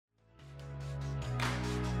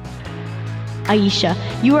Aisha,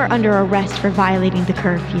 you are under arrest for violating the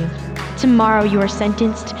curfew. Tomorrow you are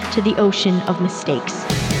sentenced to the ocean of mistakes.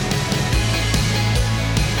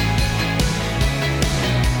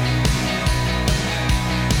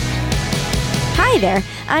 Hi there,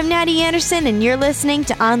 I'm Natty Anderson, and you're listening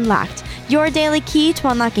to Unlocked, your daily key to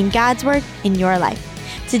unlocking God's Word in your life.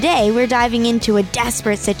 Today, we're diving into a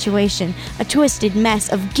desperate situation, a twisted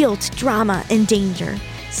mess of guilt, drama, and danger.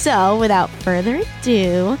 So, without further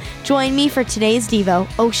ado, join me for today's Devo,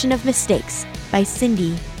 Ocean of Mistakes, by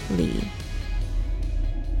Cindy Lee.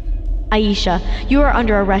 Aisha, you are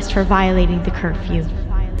under arrest for violating the curfew.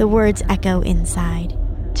 The words echo inside.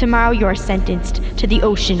 Tomorrow you are sentenced to the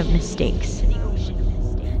ocean of mistakes.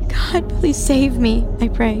 God, please save me, I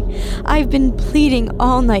pray. I've been pleading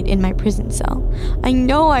all night in my prison cell. I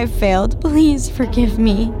know I've failed. Please forgive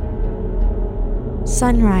me.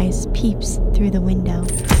 Sunrise peeps through the window.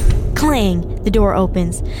 Clang! The door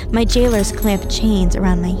opens. My jailers clamp chains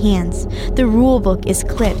around my hands. The rule book is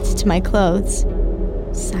clipped to my clothes.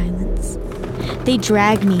 Silence. They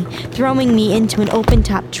drag me, throwing me into an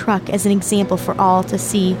open-top truck as an example for all to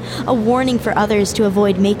see, a warning for others to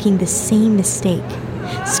avoid making the same mistake.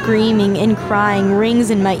 Screaming and crying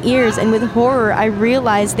rings in my ears, and with horror I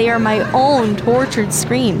realize they are my own tortured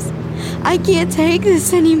screams. I can't take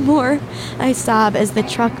this anymore, I sob as the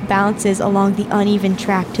truck bounces along the uneven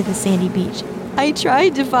track to the sandy beach. I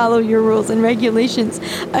tried to follow your rules and regulations.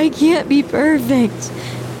 I can't be perfect.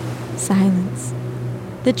 Silence.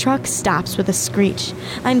 The truck stops with a screech.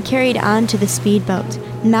 I'm carried onto the speedboat.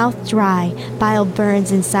 Mouth dry, bile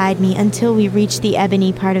burns inside me until we reach the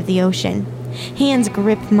ebony part of the ocean. Hands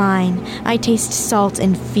grip mine. I taste salt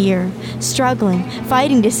and fear, struggling,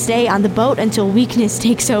 fighting to stay on the boat until weakness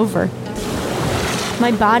takes over.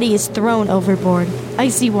 My body is thrown overboard.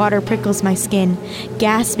 Icy water prickles my skin.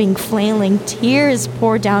 Gasping, flailing, tears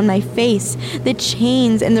pour down my face. The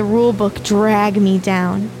chains and the rule book drag me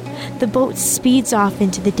down. The boat speeds off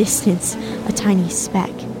into the distance, a tiny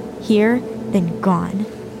speck. Here, then gone.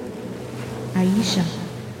 Aisha,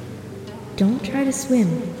 don't try to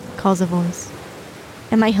swim, calls a voice.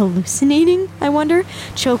 Am I hallucinating, I wonder,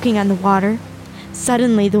 choking on the water?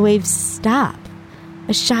 Suddenly, the waves stop.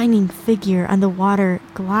 A shining figure on the water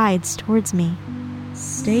glides towards me.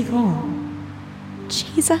 Stay calm.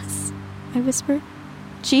 Jesus, I whisper.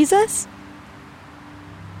 Jesus?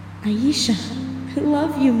 Aisha, I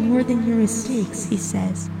love you more than your mistakes, he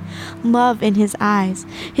says. Love in his eyes,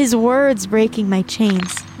 his words breaking my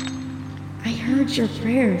chains. I heard your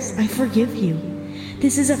prayers. I forgive you.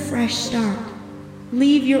 This is a fresh start.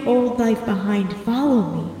 Leave your old life behind. Follow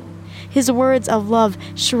me. His words of love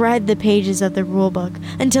shred the pages of the rulebook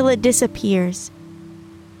until it disappears.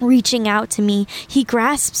 Reaching out to me, he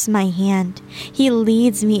grasps my hand. He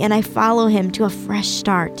leads me, and I follow him to a fresh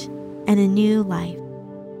start and a new life.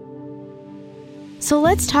 So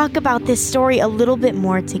let's talk about this story a little bit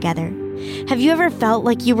more together. Have you ever felt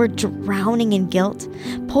like you were drowning in guilt,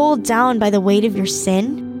 pulled down by the weight of your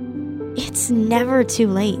sin? It's never too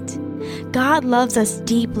late. God loves us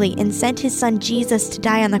deeply and sent his son Jesus to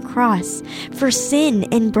die on the cross for sin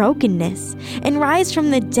and brokenness and rise from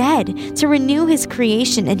the dead to renew his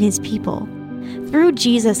creation and his people. Through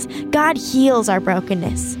Jesus, God heals our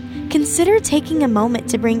brokenness. Consider taking a moment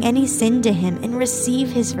to bring any sin to him and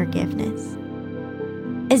receive his forgiveness.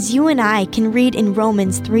 As you and I can read in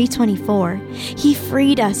Romans 3:24, he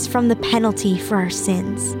freed us from the penalty for our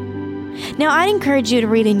sins. Now, I'd encourage you to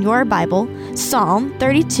read in your Bible Psalm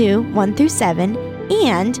 32, 1-7,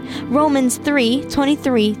 and Romans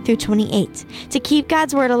 3:23-28 to keep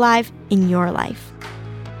God's Word alive in your life.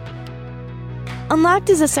 Unlocked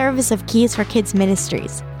is a service of Keys for Kids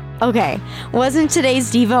Ministries. Okay, wasn't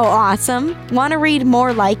today's Devo awesome? Want to read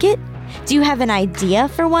more like it? Do you have an idea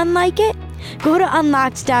for one like it? Go to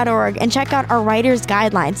unlocked.org and check out our writer's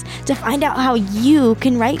guidelines to find out how you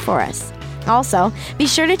can write for us. Also, be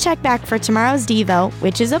sure to check back for tomorrow's Devo,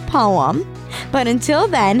 which is a poem. But until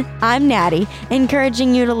then, I'm Natty,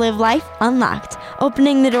 encouraging you to live life unlocked,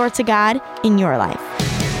 opening the door to God in your life.